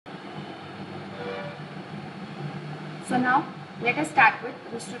So now let us start with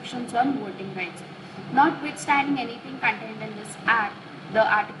restrictions on voting rights. Notwithstanding anything contained in this Act, the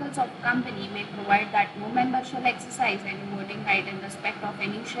Articles of Company may provide that no member shall exercise any voting right in respect of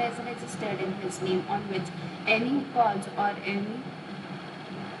any shares registered in his name on which any calls or any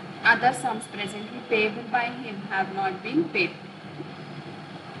other sums presently payable by him have not been paid,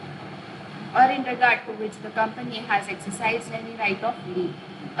 or in regard to which the company has exercised any right of lien.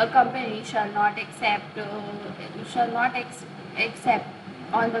 A company shall not accept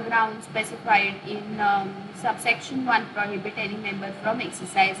on the grounds specified in subsection 1 prohibit any member from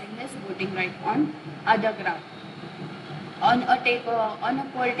exercising his voting right on other ground. On a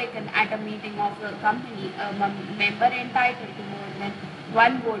poll taken at a meeting of the company, a member entitled to more than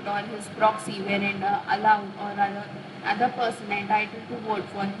one vote on his proxy wherein allowed or other person entitled to vote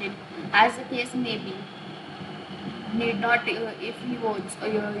for him, as the case may be, need not, if he votes,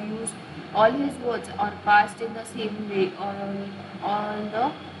 use all his votes are cast in the same way or all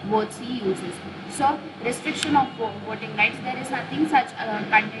the votes he uses. So, restriction of voting rights, there is nothing such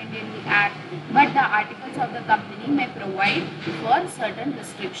contained in the Act, but the Articles of the Company may provide for certain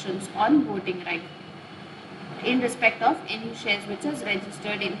restrictions on voting rights in respect of any shares which is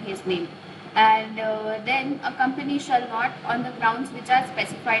registered in his name. And then a company shall not, on the grounds which are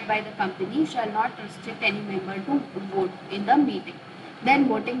specified by the company, shall not restrict any member to vote in the meeting. Then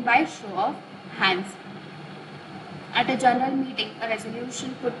voting by show of hands. At a general meeting, a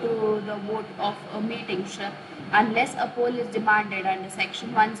resolution put to the vote of a meeting shall, unless a poll is demanded under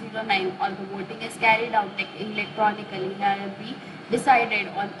section 109 or the voting is carried out electronically, be decided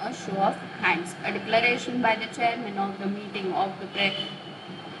on a show of hands. A declaration by the chairman of the meeting of the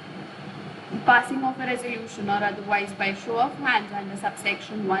passing of a resolution or otherwise by show of hands under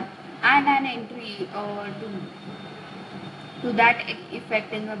subsection 1 and an entry to that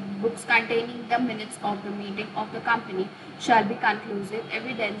effect in the books containing the minutes of the meeting of the company shall be conclusive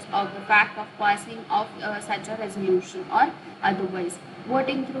evidence of the fact of passing of such a resolution or otherwise.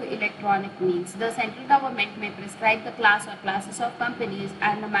 Voting through electronic means. The central government may prescribe the class or classes of companies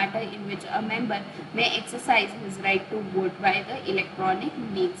and the manner in which a member may exercise his right to vote by the electronic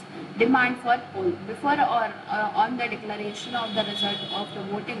means. Demand for poll. Before or on the declaration of the result of the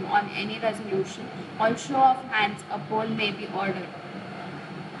voting on any resolution, on show of hands, a poll may be ordered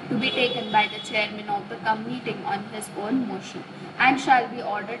to be taken by the chairman of the meeting on his own motion, and shall be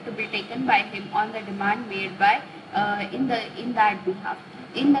ordered to be taken by him on the demand made by in that behalf.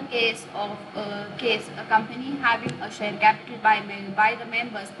 In the case of a company having a share capital by the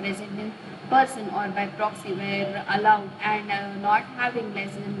members present in person or by proxy were allowed, and not having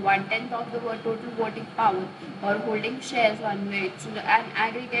less than 1/10 of the total voting power, or holding shares on which an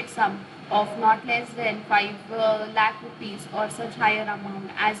aggregate sum of not less than 5 lakh rupees or such higher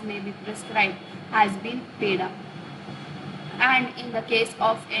amount as may be prescribed has been paid up. And in the case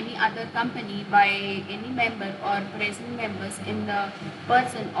of any other company by any member or present members in the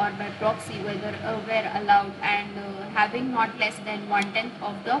person or by proxy whether were allowed, and having not less than 1/10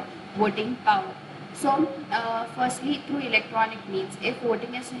 of the voting power. So, firstly, through electronic means. If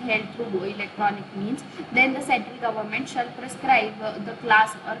voting is held through electronic means, then the central government shall prescribe the class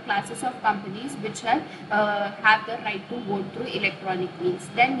or classes of companies which shall have the right to vote through electronic means.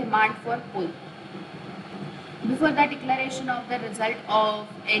 Then demand for poll. Before the declaration of the result of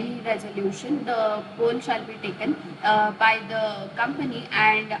any resolution, the poll shall be taken by the company,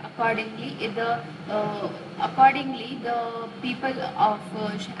 and accordingly the people of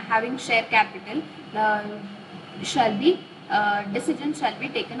having share capital decision shall be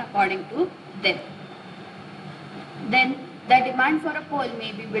taken according to them. Then the demand for a poll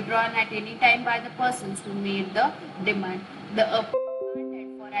may be withdrawn at any time by the persons who made the demand. The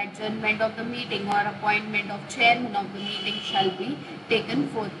for adjournment of the meeting or appointment of chairman of the meeting shall be taken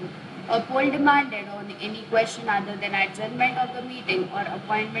forthwith. A poll demanded on any question other than adjournment of the meeting or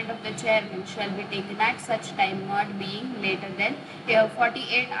appointment of the chairman shall be taken at such time, not being later than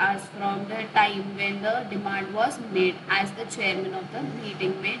 48 hours from the time when the demand was made, as the chairman of the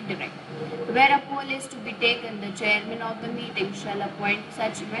meeting may direct. Where a poll is to be taken, the chairman of the meeting shall appoint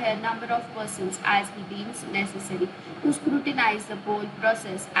such a number of persons as he deems necessary to scrutinize the poll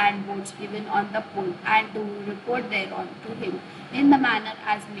process and votes given on the poll, and to report thereon to him in the manner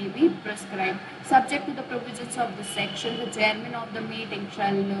as may be prescribed. Subject to the provisions of this section, the chairman of the meeting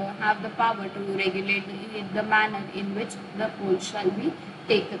shall have the power to regulate the manner in which the poll shall be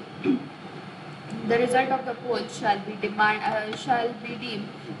taken. The result of the poll shall be deemed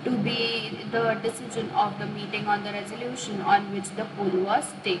to be the decision of the meeting on the resolution on which the poll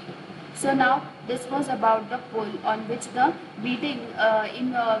was taken. So now this was about the poll on which the meeting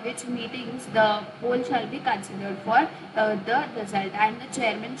in which meetings the poll shall be considered for the result, and the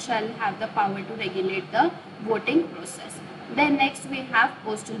chairman shall have the power to regulate the voting process. Then next we have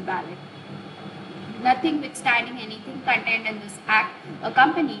postal ballot. Nothing withstanding anything contained in this act, a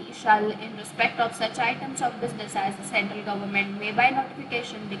company shall, in respect of such items of business as the central government may by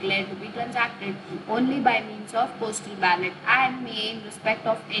notification declare to be transacted only by means of postal ballot, and may, in respect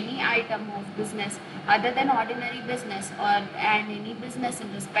of any item of business other than ordinary business, or and any business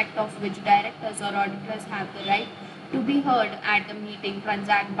in respect of which directors or auditors have the right to be heard at the meeting,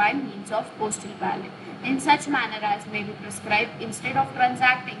 transact by means of postal ballot in such manner as may be prescribed, instead of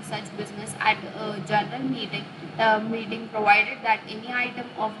transacting such business at a general meeting, provided that any item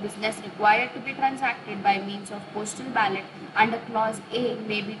of business required to be transacted by means of postal ballot under clause A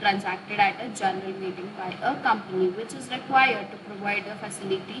may be transacted at a general meeting by a company which is required to provide a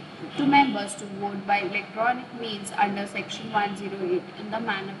facility to members to vote by electronic means under section 108 in the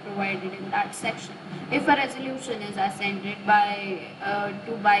manner provided in that section. If a resolution is assented by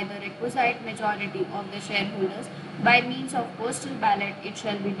the requisite majority of the shareholders by means of postal ballot, it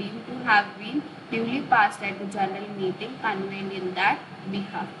shall be deemed to have been duly passed at the general meeting convened in that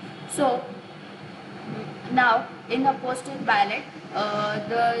behalf. So now in the postal ballot,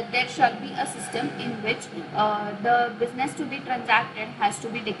 there shall be a system in which the business to be transacted has to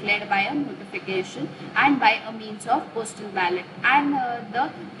be declared by a notification and by a means of postal ballot, and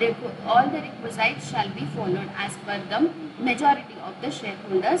all the requisites shall be followed as per the majority of the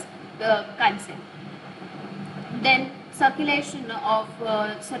shareholders consent. Then circulation of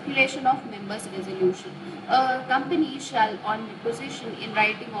members resolution. A company shall, on requisition in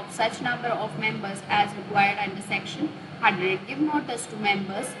writing of such number of members as required under section 100, give notice to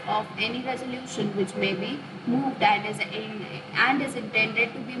members of any resolution which may be moved and is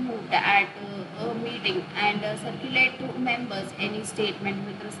intended to be moved at a meeting, and circulate to members any statement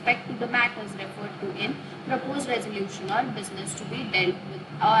with respect to the matters referred to in proposed resolution or business to be dealt with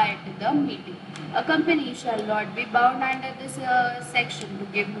at the meeting. A company shall not be bound under this section to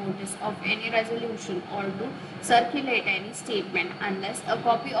give notice of any resolution or to circulate any statement unless a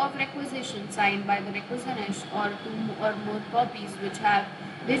copy of requisition signed by the requisitionist or two or more copies which have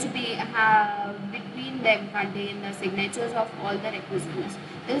between them contain the signatures of all the requisitionists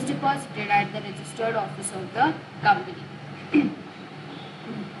is deposited at the registered office of the company.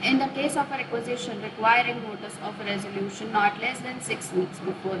 In the case of a requisition requiring notice of a resolution not less than 6 weeks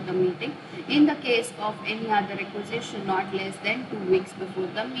before the meeting, in the case of any other requisition not less than 2 weeks before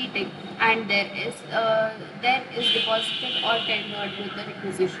the meeting, and there is deposited or tendered with the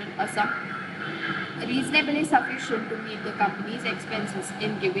requisition a sum reasonably sufficient to meet the company's expenses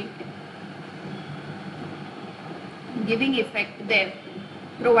in giving effect thereto,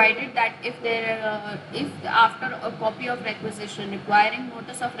 provided that if after a copy of requisition requiring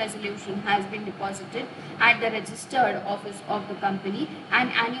notice of resolution has been deposited at the registered office of the company, an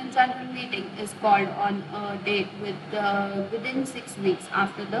annual general meeting is called on a date within 6 weeks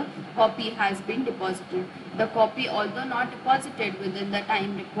after the copy has been deposited. The copy, although not deposited within the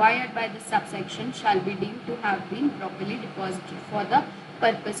time required by the subsection, shall be deemed to have been properly deposited for the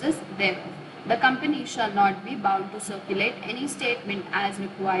purposes thereof. The company shall not be bound to circulate any statement as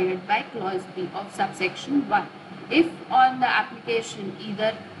required by clause B of subsection 1. If on the application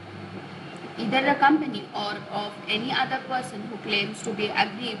either the company or of any other person who claims to be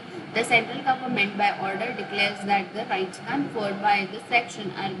aggrieved, the central government by order declares that the rights conferred by this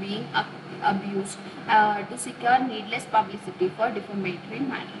section are being abused to secure needless publicity for defamatory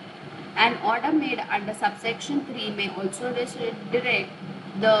matter. An order made under subsection 3 may also direct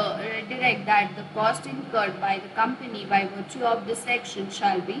that the cost incurred by the company by virtue of this section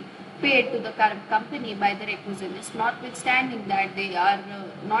shall be paid to the company by the requisitionist, notwithstanding that they are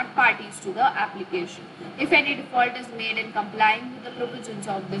not parties to the application. If any default is made in complying with the provisions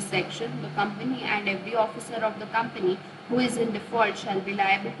of this section, the company and every officer of the company who is in default shall be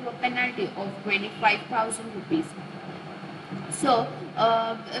liable to a penalty of 25,000 rupees. So,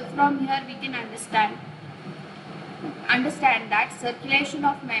 from here we can understand that circulation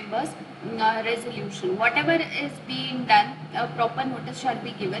of members resolution, whatever is being done, a proper notice shall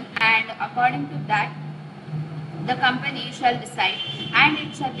be given, and according to that the company shall decide, and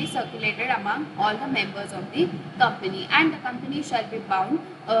it shall be circulated among all the members of the company, and the company shall be bound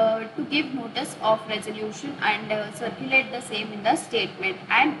to give notice of resolution and circulate the same in the statement,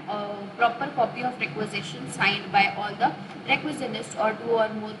 and proper copy of requisition signed by all the requisitionists or 2 or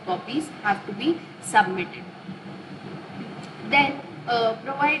more copies have to be submitted. Then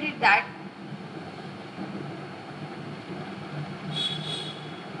provided that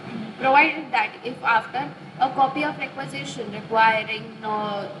provided that if after a copy of requisition requiring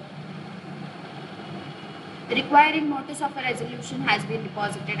notice of a resolution has been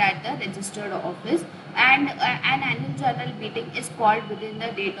deposited at the registered office, and an annual general meeting is called within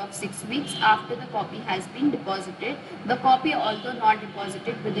the date of 6 weeks after the copy has been deposited. The copy, although not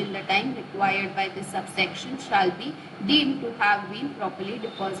deposited within the time required by this subsection, shall be deemed to have been properly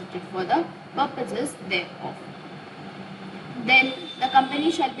deposited for the purposes thereof. Then the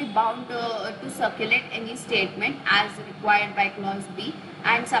company shall be bound to circulate any statement as required by clause B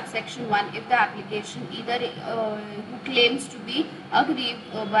and subsection 1 if the application either who claims to be aggrieved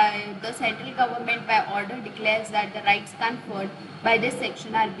by the central government by order declares that the rights conferred by this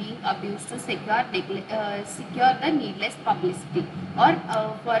section are being abused to secure the needless publicity or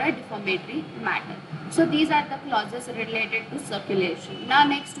for a defamatory matter. So these are the clauses related to circulation. Now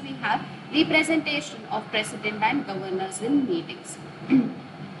next we have representation of president and governors in meetings.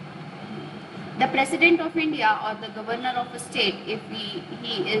 The President of India or the Governor of a state, if he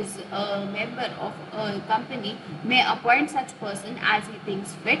is a member of a company, may appoint such person as he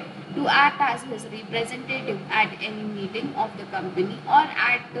thinks fit to act as his representative at any meeting of the company or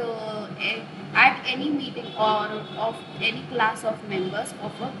at any meeting or of any class of members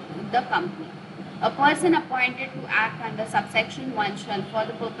of the company. A person appointed to act under subsection 1 shall, for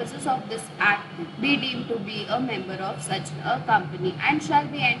the purposes of this act, be deemed to be a member of such a company and shall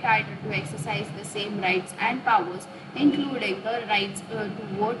be entitled to exercise the same rights and powers, including the rights to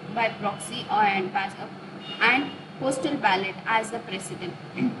vote by proxy and postal ballot as the president.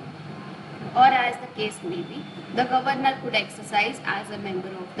 Or as the case may be, the governor could exercise as a member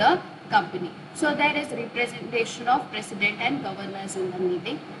of the company. So there is representation of president and governors in the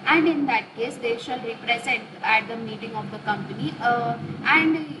meeting, and in that case they shall represent at the meeting of the company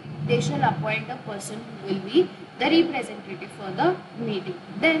and they shall appoint a person who will be the representative for the meeting.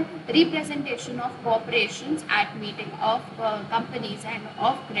 Then representation of corporations at meeting of companies and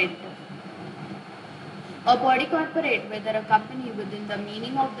of creditors. A body corporate, whether a company within the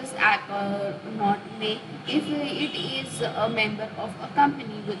meaning of this act or not, may, if it is a member of a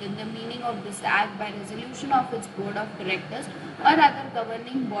company within the meaning of this act by resolution of its board of directors or other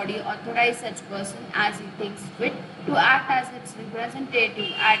governing body, authorize such person as he thinks fit to act as its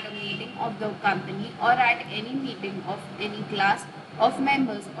representative at a meeting of the company or at any meeting of any class of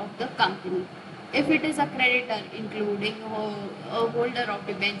members of the company. If it is a creditor, including a holder of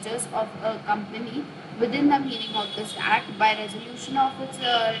debentures of a company within the meaning of this act by resolution of its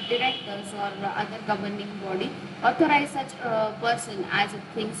directors or other governing body, authorize such a person as it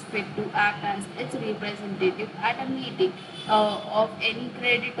thinks fit to act as its representative at a meeting of any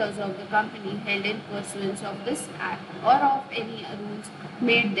creditors of the company held in pursuance of this act or of any rules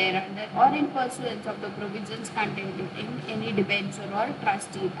made thereunder or in pursuance of the provisions contained in any debenture or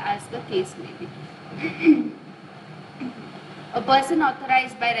trust deed as the case may be. A person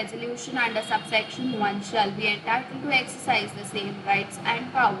authorized by resolution under subsection 1 shall be entitled to exercise the same rights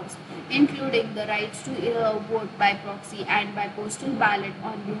and powers, including the rights to vote by proxy and by postal ballot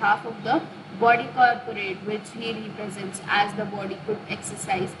on behalf of the body corporate which he represents, as the body could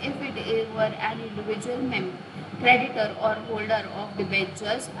exercise if it were an individual member, creditor or holder of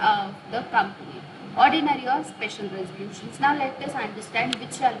debentures of the company. Ordinary or special resolutions. Now let us understand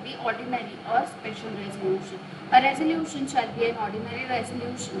which shall be ordinary or special resolution. A resolution shall be an ordinary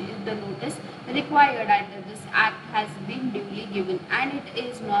resolution if the notice required under this act has been duly given and it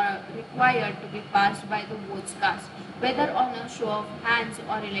is not required to be passed by the votes cast, whether on a show of hands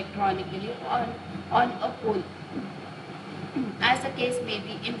or electronically or on a poll, as the case may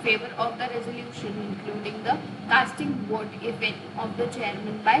be, in favor of the resolution, including the casting vote, if any, of the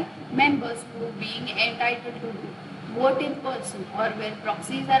chairman by members who, being entitled to vote in person or where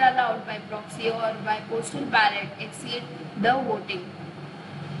proxies are allowed by proxy or by postal ballot, exceed the voting.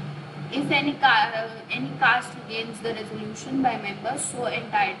 If any cast against the resolution by members so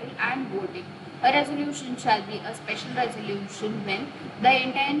entitled and voting. A resolution shall be a special resolution when the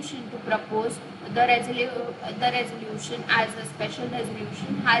intention to propose the resolution as a special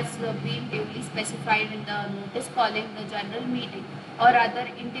resolution has been duly specified in the notice calling the general meeting or other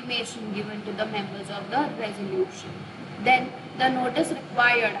intimation given to the members of the resolution. Then the notice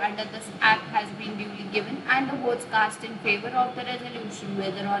required under this act has been duly given and the votes cast in favor of the resolution,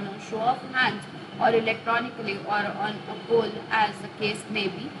 whether on a show of hands or electronically or on a poll, as the case may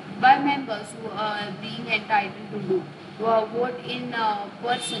be, by members who are being entitled to do vote in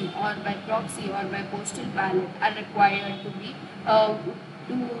person or by proxy or by postal ballot, are required to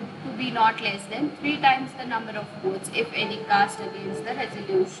be not less than 3 times the number of votes, if any, cast against the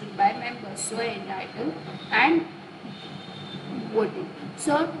resolution by members so entitled and voting.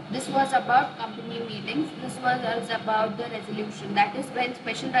 So this was about company meetings. This was about the resolution. That is when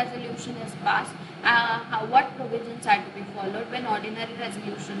special resolution is passed, what provisions are to be followed. When ordinary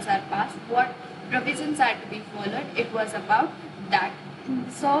resolutions are passed, what provisions are to be followed. It was about that.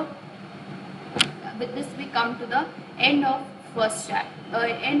 So with this we come to the end of first chapter,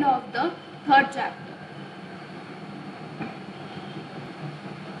 end of the third chapter.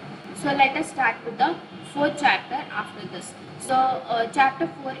 So let us start with the fourth chapter after this. So chapter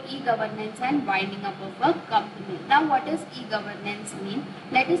 4, e-governance and winding up of a company. Now what does e-governance mean?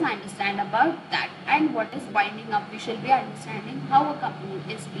 Let us understand about that. And what is winding up? We shall be understanding how a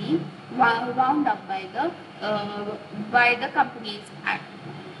company is being wound up by the Companies Act.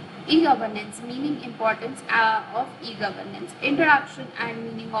 E-governance, meaning, importance of e-governance. Introduction and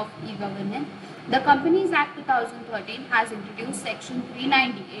meaning of e-governance. The Companies Act 2013 has introduced Section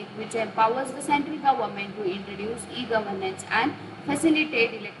 398, which empowers the central government to introduce e-governance and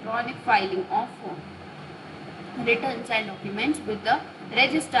facilitate electronic filing of returns and documents with the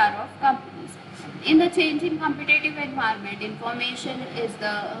Registrar of Companies. In the changing competitive environment, information is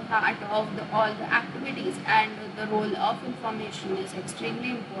the heart of all the activities, and the role of information is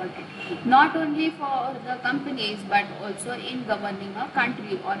extremely important, not only for the companies but also in governing a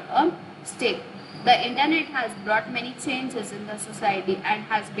country or a state. The internet has brought many changes in the society and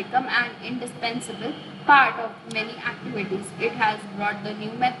has become an indispensable part of many activities. It has brought the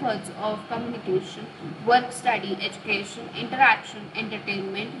new methods of communication, work, study, education, interaction,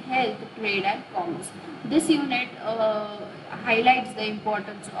 entertainment, health, trade and commerce. This unit highlights the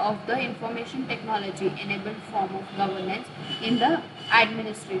importance of the information technology enabled form of governance in the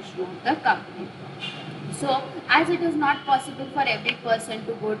administration of the company. So, as it is not possible for every person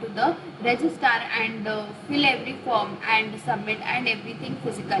to go to the registrar and fill every form and submit, and everything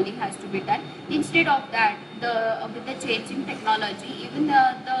physically has to be done. Instead of that, with the changing technology, even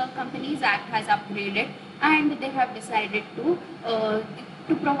the Companies Act has upgraded, and they have decided to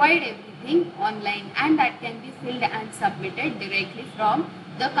provide everything online, and that can be filled and submitted directly from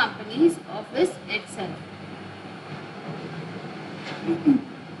the company's office itself.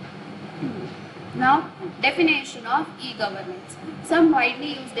 Now, definition of e-governance. Some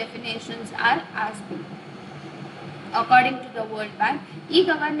widely used definitions are as below. According to the World Bank,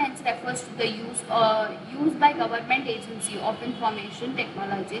 e-governance refers to the use by government agency of information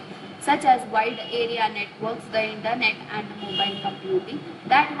technology such as wide area networks, the internet and mobile computing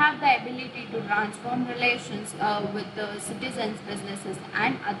that have the ability to transform relations with the citizens, businesses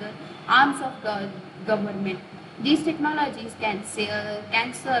and other arms of the government. These technologies can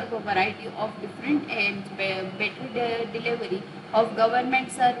serve a variety of different aims, better delivery of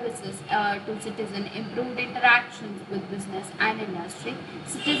government services to citizens, improved interactions with business and industry,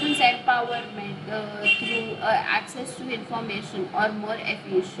 citizens empowerment through access to information or more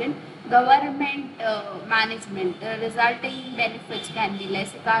efficient government management. Resulting benefits can be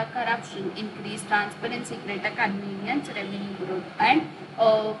less corruption, increased transparency, greater convenience, revenue growth and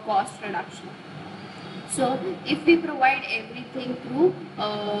cost reduction. So, if we provide everything through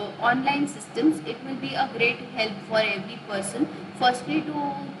online systems, it will be a great help for every person. Firstly,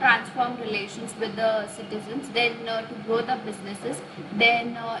 to transform relations with the citizens, then to grow the businesses,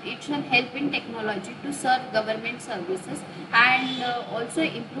 then it shall help in technology to serve government services, and also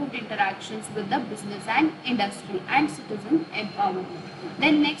improved interactions with the business and industry and citizen empowerment.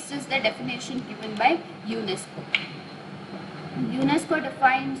 Then next is the definition given by UNESCO. UNESCO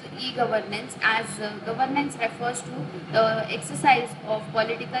defines e-governance as governance refers to the exercise of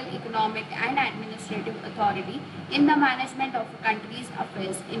political, economic and administrative authority in the management of a country's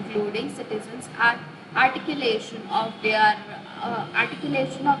affairs, including citizens' articulation of their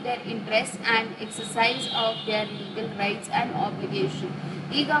interests and exercise of their legal rights and obligations.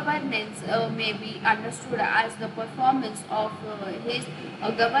 E-governance may be understood as the performance of his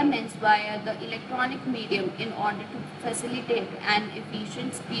governance via the electronic medium in order to facilitate an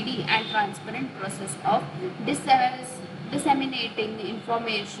efficient, speedy and transparent process of disseminating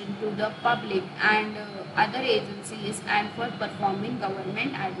information to the public and other agencies and for performing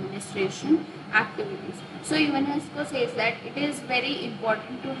government administration activities. So UNESCO says that it is very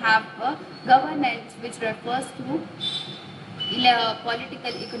important to have a governance which refers to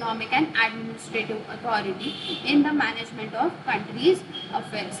political, economic and administrative authority in the management of country's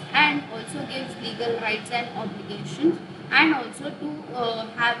affairs, and also gives legal rights and obligations, and also to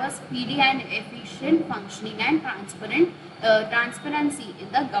have a speedy and efficient functioning and transparency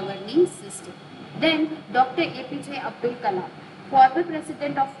in the governing system. Then Dr. APJ Abdul Kalam. Former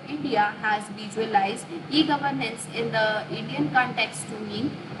President of India has visualized e-governance in the Indian context to mean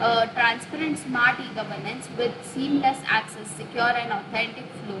transparent, smart e-governance with seamless access, secure and authentic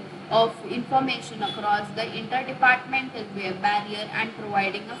flow of information across the interdepartmental barrier and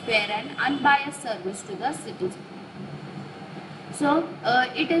providing a fair and unbiased service to the citizen. So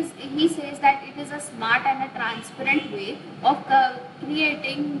he says that it is a smart and a transparent way of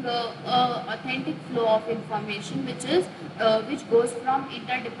creating authentic flow of information which goes from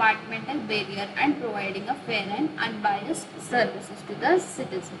interdepartmental barrier and providing a fair and unbiased services to the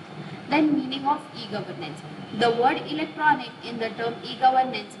citizen. Then meaning of e-governance. The word electronic in the term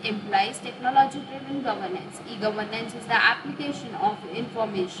e-governance implies technology-driven governance. E-governance is the application of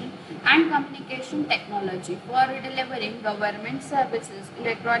information and communication technology for delivering government services.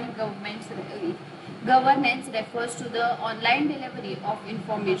 Electronic governance refers to the online delivery of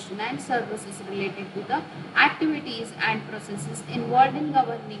information and services related to the activities and processes involved in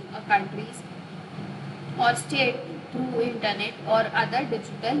governing a country's or state through internet or other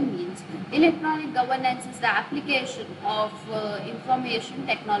digital means. Electronic governance is the application of information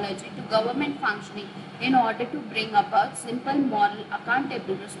technology to government functioning in order to bring about simple, moral,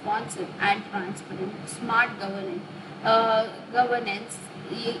 accountable, responsive and transparent smart governance.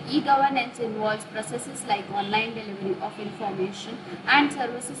 E-governance involves processes like online delivery of information and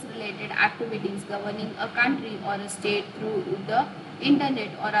services related activities governing a country or a state through the internet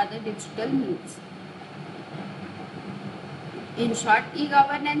or other digital means. In short,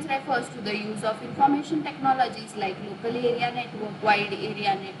 e-governance refers to the use of information technologies like local area network, wide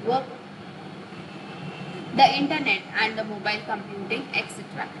area network, the internet and the mobile computing,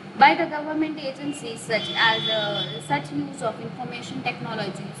 etc. by the government agencies. Such use of information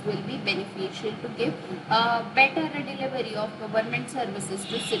technologies will be beneficial to give better delivery of government services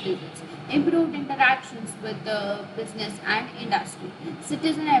to citizens, improved interactions with the business and industry,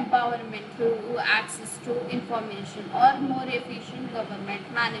 citizen empowerment through access to information or more efficient government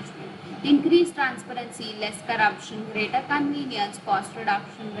management, increased transparency, less corruption, greater convenience, cost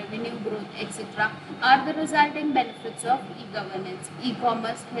reduction, revenue growth, etc. are the resulting benefits of e-governance.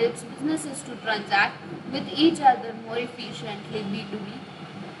 E-commerce helps businesses to transact with each other more efficiently B2B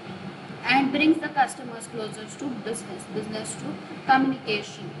and brings the customers closer to business to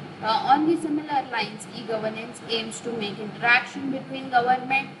communication. On the similar lines, e-governance aims to make interaction between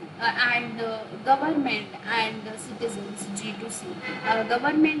government and citizens G2C,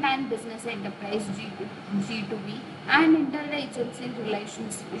 government and business enterprise G2B, and interagency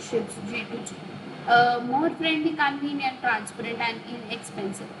relationships G2G. More friendly, convenient, transparent and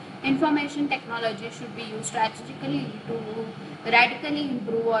inexpensive. Information technology should be used strategically to radically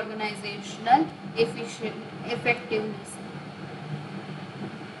improve organizational effectiveness.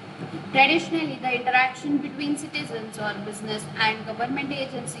 Traditionally, the interaction between citizens or business and government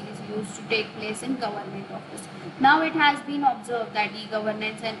agencies used to take place in government office. Now it has been observed that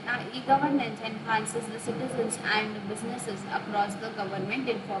e-governance enhances the citizens and businesses across the government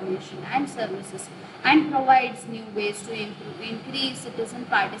information and services and provides new ways to increase citizen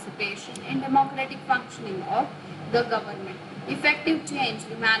participation in democratic functioning of the government. Effective change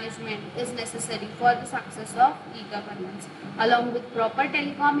management is necessary for the success of e-governance. Along with proper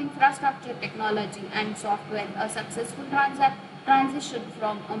telecom infrastructure, technology and software, a successful transition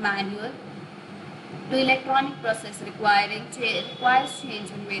from a manual to electronic process requires change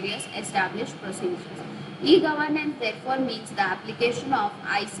in various established procedures. E-governance therefore means the application of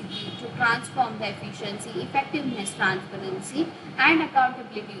ICT to transform the efficiency, effectiveness, transparency and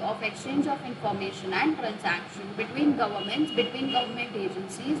accountability of exchange of information and transaction between governments, between government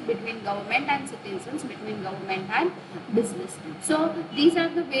agencies, between government and citizens, between government and business. So these are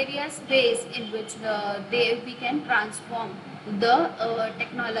the various ways in which we can transform the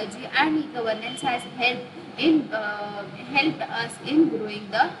technology, and e-governance has helped us in growing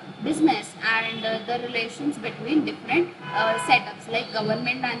the business and the relations between different setups like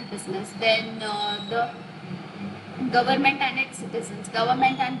government and business, then the government and its citizens,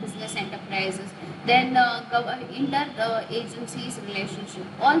 government and business enterprises, then inter-agencies relationship.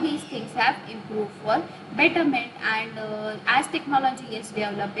 All these things have improved for betterment, and as technology is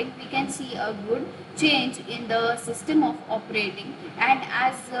developing, we can see a good change in the system of operating, and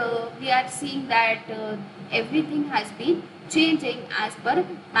as we are seeing that everything has been changing as per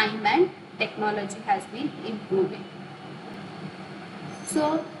time and technology has been improving.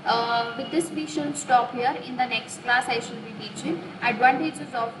 So with this we shall stop here. In the next class I shall be teaching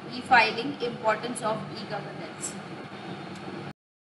advantages of e-filing, importance of e-governance.